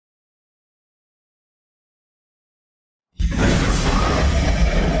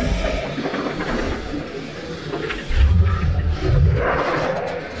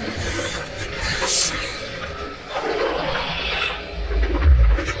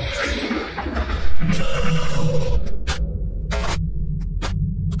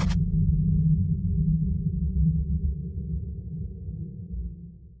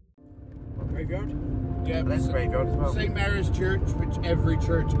every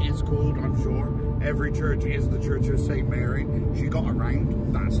church is called, I'm sure. Every church is the Church of St. Mary. She got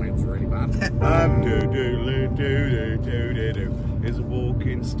around. That sounds really bad. Do is a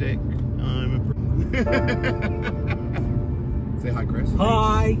walking stick. I'm a... Say hi, Chris.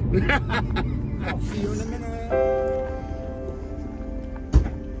 Hi. I'll see you in a minute.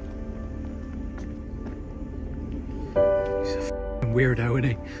 He's a f***ing weirdo, isn't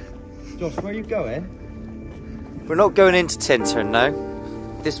he? Josh, where are you going? We're not going into Tintern now.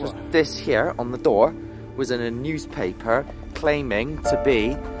 This here on the door was in a newspaper claiming to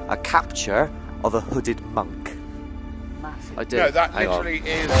be a capture of a hooded monk. Massive. I did. No, that literally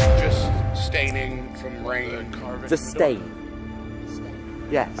is just staining from rain. The stain.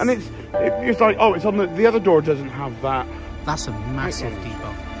 Yes. And it's like, oh, it's on the other door doesn't have that. That's a massive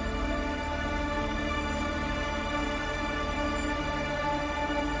debug.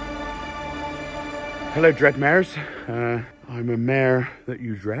 Hello, dread mares. I'm a mare that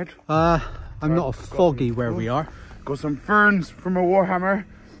you dread. I'm not foggy where we are. Got some ferns from a warhammer.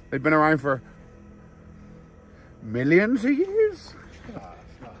 They've been around for millions of years.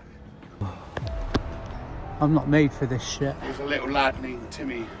 I'm not made for this shit. There's a little lad named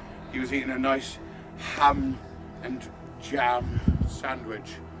Timmy. He was eating a nice ham and jam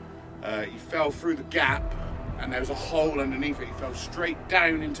sandwich. He fell through the gap and there was a hole underneath it. He fell straight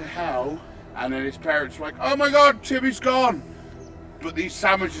down into hell. And then his parents were like, oh my God, Timmy's gone. But these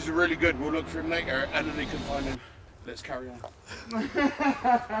sandwiches are really good. We'll look for him later. And then they couldn't find him. Let's carry on.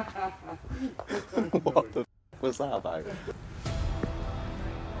 What the f was that about?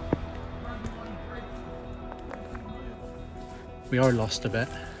 We are lost a bit,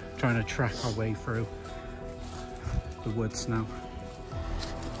 trying to track our way through the woods now.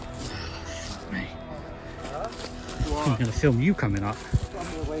 Me. I'm going to film you coming up.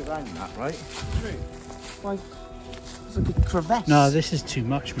 The way around that, right? Why? It's like a crevasse. No, this is too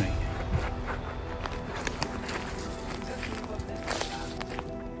much, mate.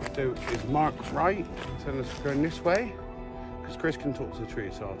 So is Mark right? Telling us to go this way? Because Chris can talk to the tree,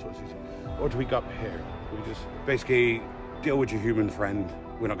 so I'll talk to you. What do we got here? We just basically deal with your human friend.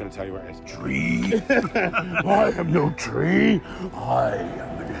 We're not going to tell you where it is. Tree! I am no tree. I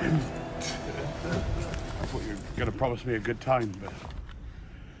am an infant. I thought you were going to promise me a good time, but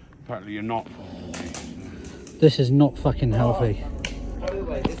apparently you're not. This is not fucking healthy. By the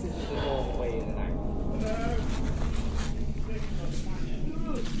way, this is the normal way in and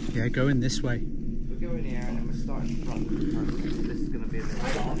out. Yeah, going this way. We're going here and then we're starting from front. This is going to be a bit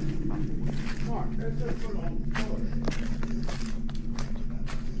long.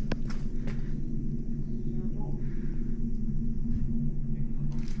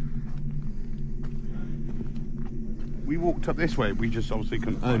 We walked up this way, we just obviously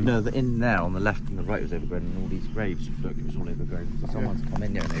couldn't Oh find no, the in there on the left and the right was overgrown and all these graves, look, it was all overgrown. So someone's come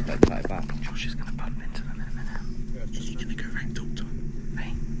in here and they've like cut it back. Josh is going to bump into them in a minute. Is he going to go round talk to him?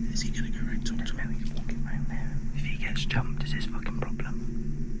 Hey? Is he going to go round talk to him? He's walking round there. If he gets jumped, it's his fucking problem.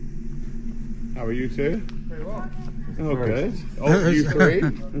 How are you two? Very well. Oh, good. Oh, you three?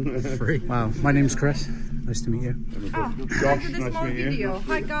 Free. Wow, my name's Chris. Nice to meet you. Josh, nice to meet you.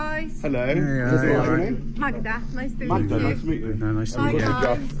 Hi guys. Hello. Hey, What's your name? Magda, nice to Magda, meet you. nice to meet you. No, nice to Hi meet you.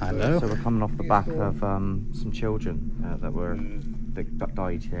 guys. Hello. So we're coming off the back of some children that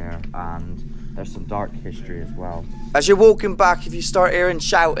died here, and there's some dark history as well. As you're walking back, if you start hearing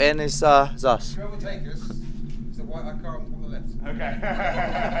shouting, it's us. Whoever take us, it's the white car on the left. Okay.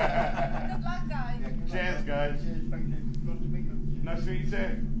 Good luck guys. Cheers, guys. Thank you. Nice to meet you. Nice to meet you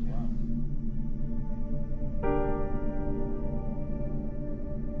too.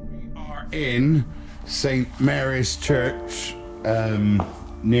 We are in St. Mary's Church,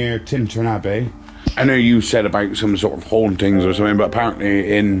 near Tintern Abbey. I know you said about some sort of hauntings or something, but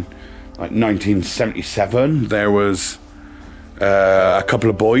apparently in like 1977 there was a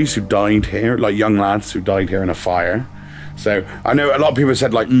couple of boys who died here, like young lads who died here in a fire. So I know a lot of people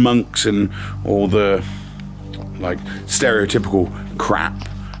said like monks and all the like stereotypical crap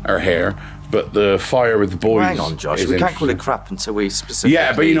are here, but the fire with the boys. Hang on, Josh. We can't call it crap until we specifically.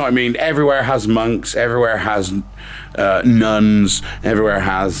 Yeah, but you know what I mean. Everywhere has monks. Everywhere has nuns. Everywhere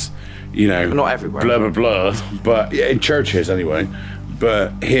has, you know, not everywhere. Blah blah blah. But yeah, in churches anyway.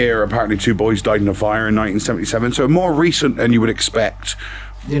 But here, apparently, 2 boys died in a fire in 1977. So more recent than you would expect.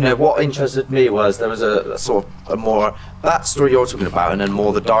 You know, what interested me was there was a sort of a more, that story you're talking about, and then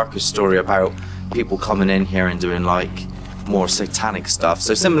more the darker story about people coming in here and doing like more satanic stuff.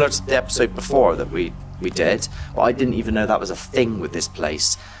 So similar to the episode before that we did, but I didn't even know that was a thing with this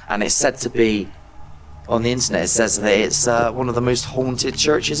place. And it's said to be, on the internet, it says that it's one of the most haunted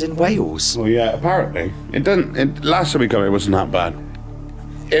churches in Wales. Well, yeah, apparently. It doesn't, last time we got it wasn't that bad.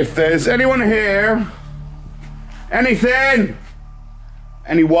 if there's anyone here, anything,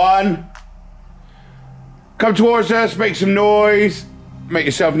 anyone, come towards us, make some noise, make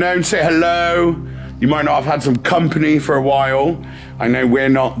yourself known, say hello. You might not have had some company for a while. I know we're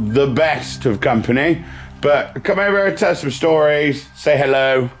not the best of company, but come over, tell some stories, say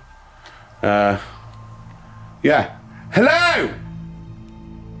hello. Yeah, hello!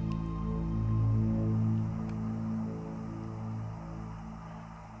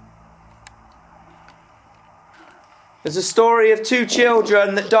 There's a story of 2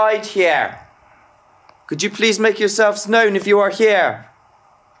 children that died here. Could you please make yourselves known if you are here?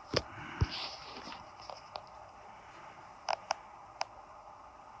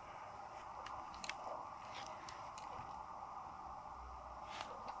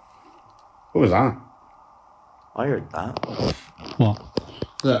 What was that? I heard that. What?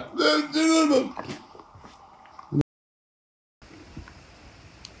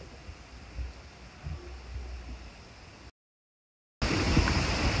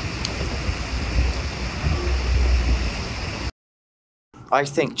 I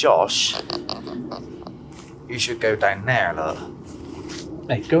think, Josh, you should go down there, look.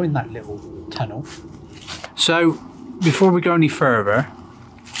 Mate, go in that little tunnel. So, before we go any further,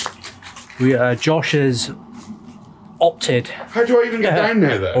 Josh has opted, How do I even get down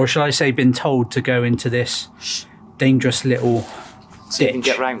there though? or shall I say been told to go into this dangerous little So you can ditch.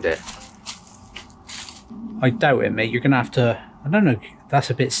 get round it. I doubt it, mate. You're going to have to... I don't know. That's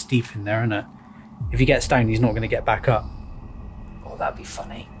a bit steep in there, isn't it? If he gets down, he's not going to get back up. Oh, that'd be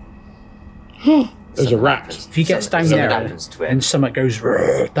funny. There's a rat. If he gets down Something there happens to him. and something goes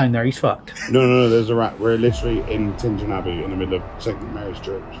 "Rrrr," down there, he's fucked. No, there's a rat. We're literally in Tintern Abbey in the middle of St. Mary's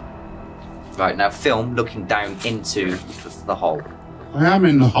Church. Right, now film looking down into the hole. I am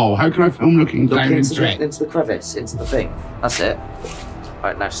in the hole. How can I film looking Look down into into it? the crevice, into the thing. That's it.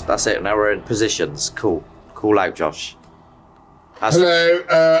 Right, now that's it. Now we're in positions. Cool. Cool out, Josh.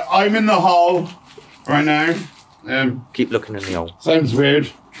 Hello, I'm in the hole right now. Keep looking in the hole. Sounds weird.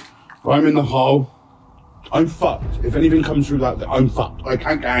 I'm in the hole. I'm fucked. If anything comes through that, I'm fucked. I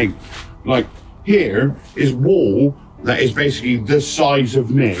can't get out. Like, here is wall that is basically the size of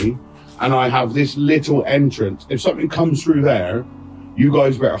me, and I have this little entrance. If something comes through there, you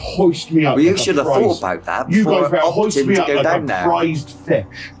guys better hoist me up. Well, you like a should have prize- thought about that You before guys better hoist opting me to up go like down a there. prized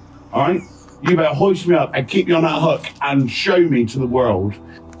fish. Alright? You better hoist me up and keep me on that hook and show me to the world.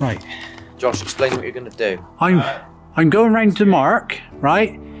 Right. Josh, explain what you're going to do. I'm going round to Mark,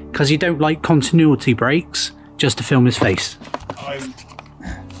 right? Because he don't like continuity breaks, just to film his face. I'm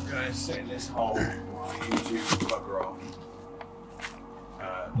gonna sit in this hole while you two bugger off.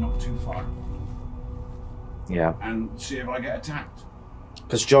 Not too far. Yeah. And see if I get attacked.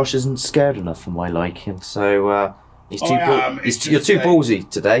 Because Josh isn't scared enough for my liking, so he's too I am, it's you're just too a- ballsy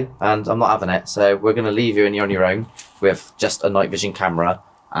today, and I'm not having it. So we're going to leave you and you're on your own with just a night vision camera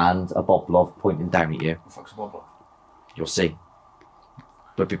and a boblov pointing down at you. What the fuck's a bobble? You'll see.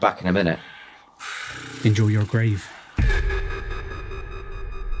 We'll be back in a minute. Enjoy your grave.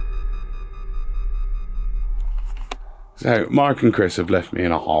 So, Mark and Chris have left me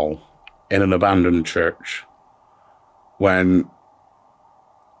in a hole in an abandoned church when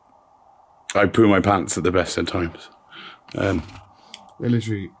I poo my pants at the best of times. They're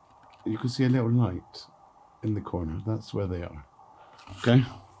literally, you can see a little light in the corner. That's where they are. Okay?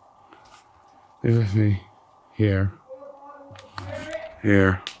 They left me here.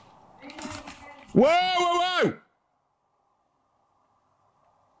 Here. Whoa, whoa, whoa!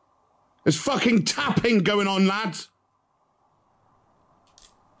 There's fucking tapping going on, lads.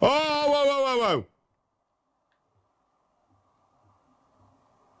 Oh, whoa, whoa, whoa,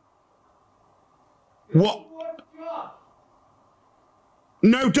 whoa. What?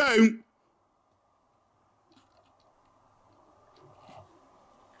 No, don't.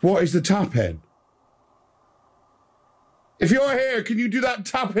 What is the tapping? If you're here, can you do that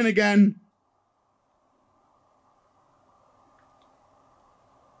tapping again?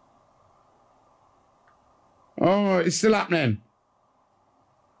 Oh, it's still happening.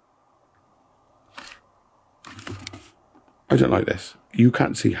 I don't like this. You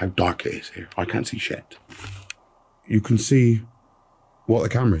can't see how dark it is here. I can't see shit. You can see what the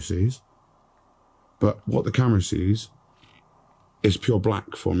camera sees, but what the camera sees is pure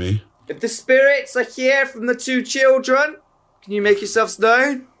black for me. If the spirits are here from the 2 children, can you make yourselves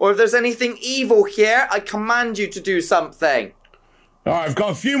known? Or if there's anything evil here, I command you to do something. All right, I've got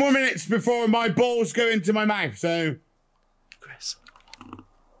a few more minutes before my balls go into my mouth, so... Chris.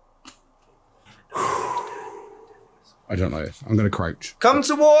 I don't like this. I'm going to crouch. Come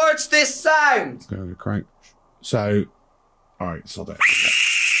towards this sound. I'm going to crouch. So, all right, sod it.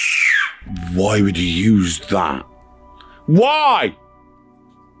 Why would you use that? Why?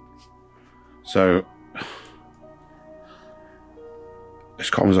 So, as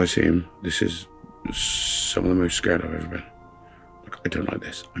calm as I seem, this is some of the most scared I've ever been. Like, I don't like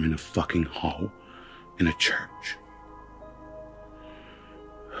this. I'm in a fucking hole in a church.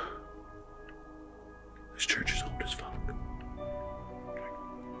 This church is old as fuck.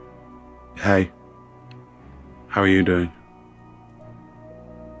 Hey, how are you doing?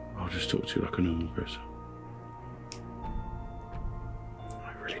 I'll just talk to you like a normal person.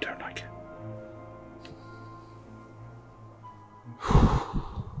 I really don't like it.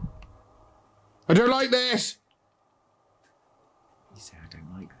 I don't like this! You say I don't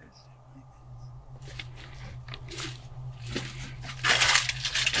like this.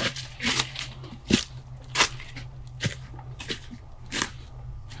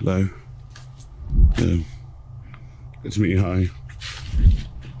 Hello. Hello. Good to meet you. Hi.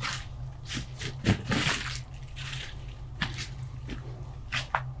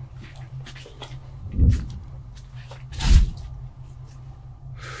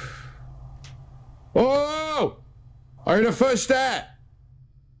 Oh! I heard a footstep!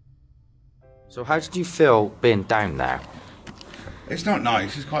 So how did you feel being down there? It's not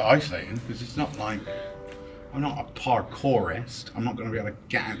nice, it's quite isolating, because it's not like... I'm not a parkourist. I'm not going to be able to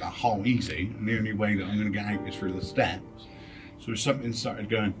get out that hole easy, and the only way that I'm going to get out is through the steps. So if something started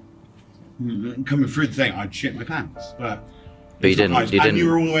coming through the thing, I'd shit my pants. But you didn't. Nice. You and didn't. you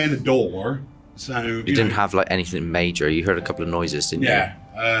were all the way in the door, so You didn't have like anything major. You heard a couple of noises, didn't you?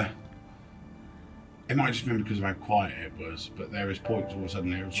 Yeah. It might have just been because of how quiet it was, but there was points all of a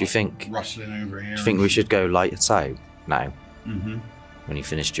sudden there was Do you think? rustling over here. Do you think we should go light it out now? Mm-hmm. When you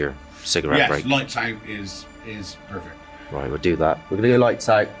finished your cigarette break. Yes, lights out is perfect. Right, we'll do that. We're gonna go lights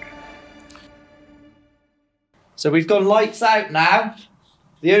out. So we've gone lights out now.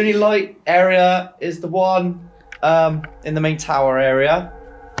 The only light area is the one in the main tower area.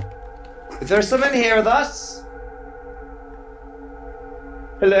 Is there someone here with us?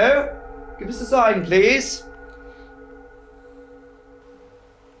 Hello? Give us a sign, please.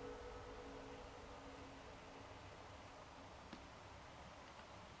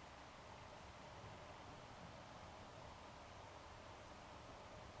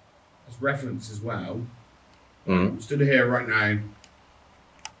 Reference as well. Mm. I'm stood here right now,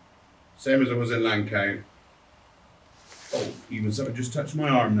 same as I was in Lancote. Oh, even something just touched my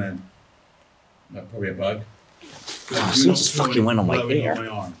arm then. That's probably a bug. something just fucking went on my ear. On my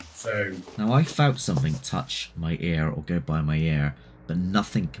arm, so Now I felt something touch my ear or go by my ear, but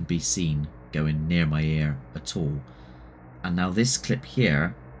nothing can be seen going near my ear at all. And now this clip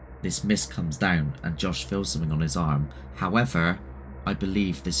here, this mist comes down and Josh feels something on his arm. However, I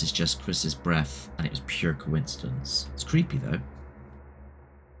believe this is just Chris's breath and it was pure coincidence. It's creepy though.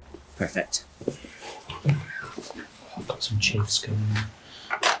 Perfect. I've got some chiefs going on.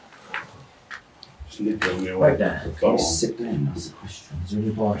 Right there. Can you sit down? That's the question. Is there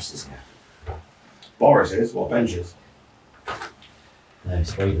any Boris's here? Boris's? What benches? No,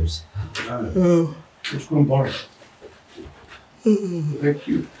 spiders. Which one, Boris? They're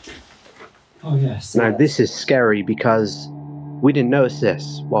cute. Oh yes. Now this is scary because we didn't notice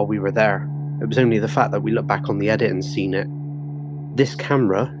this while we were there. It was only the fact that we looked back on the edit and seen it. This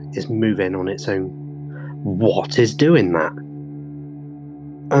camera is moving on its own. What is doing that?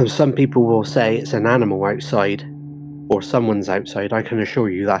 Some people will say it's an animal outside or someone's outside. I can assure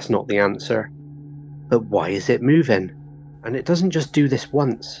you that's not the answer. But why is it moving? And it doesn't just do this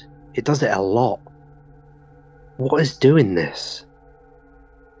once. It does it a lot. What is doing this?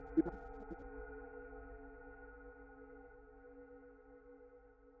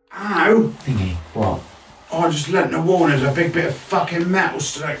 Ow! Thingy. What? Oh, I just leant the wall and there's a big bit of fucking metal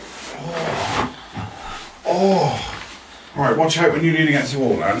stuck. Oh. Alright, watch out when you lean against the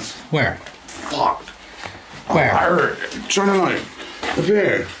wall, Lance. Where? Fuck. Where? Oh, I hurt. Trying to like. Up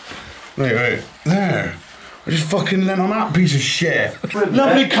here. Wait. There. I just fucking leant on that piece of shit.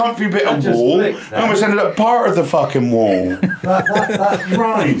 Lovely comfy bit of wall. I almost ended up part of the fucking wall.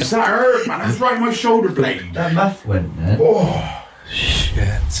 Christ, that hurt, man. It was right in my shoulder blade. That meth went there. Oh.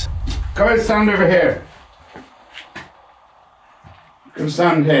 Shit. Come and stand over here. Come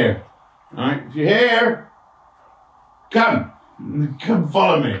stand here. Alright, if you're here, come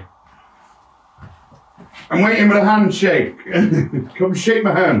follow me. I'm waiting with a handshake. Come shake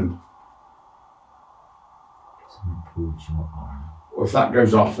my hand. Someone pulled your arm. Or if that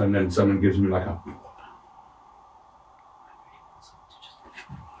goes off and then someone gives me like a...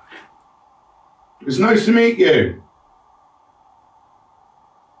 It's nice to meet you.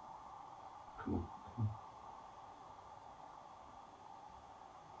 Come on.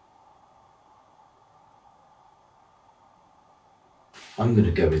 I'm going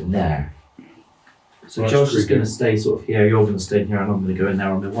to go in there. So That's Josh is creepy. going to stay sort of here, you're going to stay here, and I'm going to go in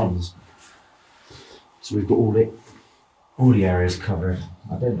there on my ones. So we've got all the areas covered.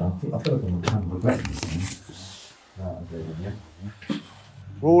 I don't know, I feel like I'm on camera regretting this.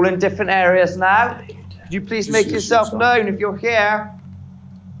 We're all in different areas now. Could you please make yourself known if you're here?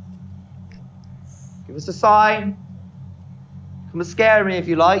 Give us a sign. Come and scare me if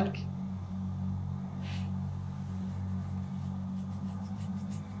you like.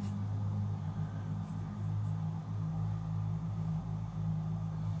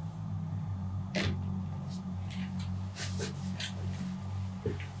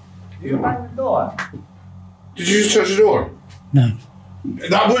 You bang the door. Did you just touch the door? No.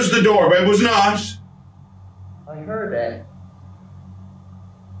 That was the door, but it was not. I heard it.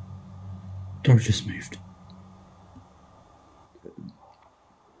 Door just moved.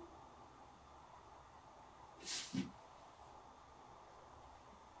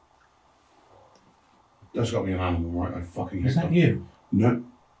 That's got to be an animal, right? I fucking hate Is that them. you? No.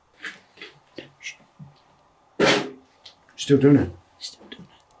 Still doing it. Still doing it.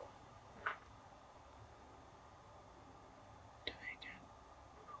 Do it again.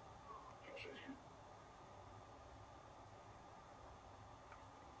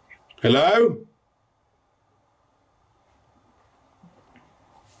 Hello?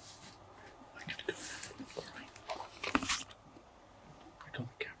 I gotta go now. Alright. I got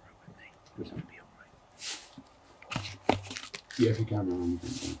the camera with me. It's gonna be alright. Yeah, if you camera on.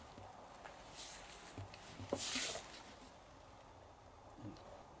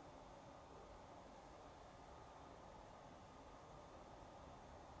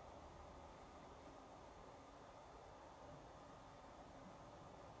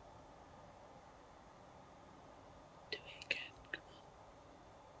 Do it again. Come on.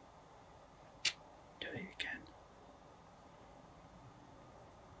 Do it again.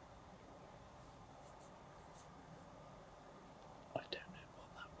 I don't know what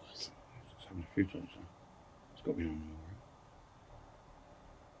that was. It's happened a few times now. It's got to be an animal, right?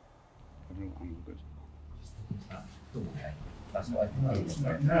 I don't know what animal it is. That's what I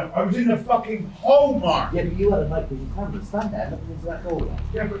think. No, I was in the fucking hole, Mark! Yeah, but you had a night vision camera. Stand there, look into that doorway.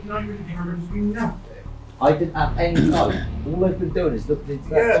 Yeah, but night vision camera doesn't mean nothing. I didn't have any light. All I've been doing is looking into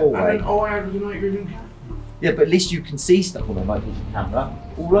that Yeah, and doorway. then all I had was a night vision camera. Yeah, but at least you can see stuff on a night vision camera.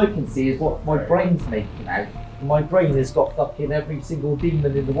 All I can see is what my brain's making out. And my brain has got fucking every single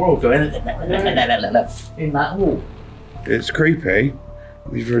demon in the world going in that hall. It's creepy.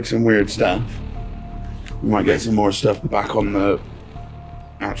 We've heard some weird stuff. We might get some more stuff back on the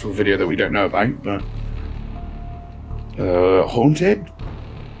actual video that we don't know about, but haunted?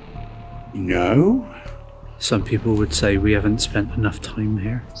 No. Some people would say we haven't spent enough time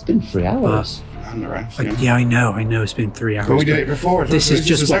here. It's been 3 hours. And the rest. Yeah, I know. It's been 3 hours. But we did it before. This is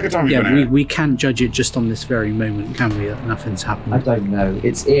just the second time we've been here. we can't judge it just on this very moment, can we? That nothing's happened. I don't know.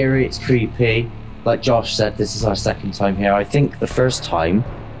 It's eerie, it's creepy. Like Josh said, this is our second time here. I think the first time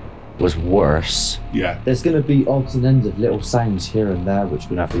was worse. Yeah. There's going to be odds and ends of little sounds here and there, which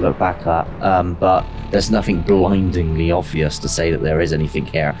we're going to have to look back at. But there's nothing blindingly obvious to say that there is anything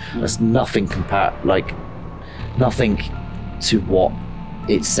here. There's nothing nothing to what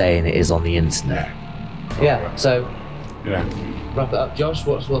it's saying it is on the internet. Yeah. So Yeah. wrap it up, Josh.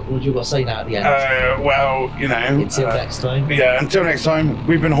 What you got to say now at the end? Well, you know. Until next time. Yeah, until next time,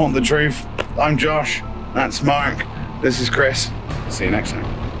 we've been Haunting the Truth. I'm Josh. That's Mark. This is Chris. See you next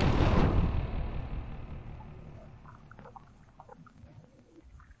time.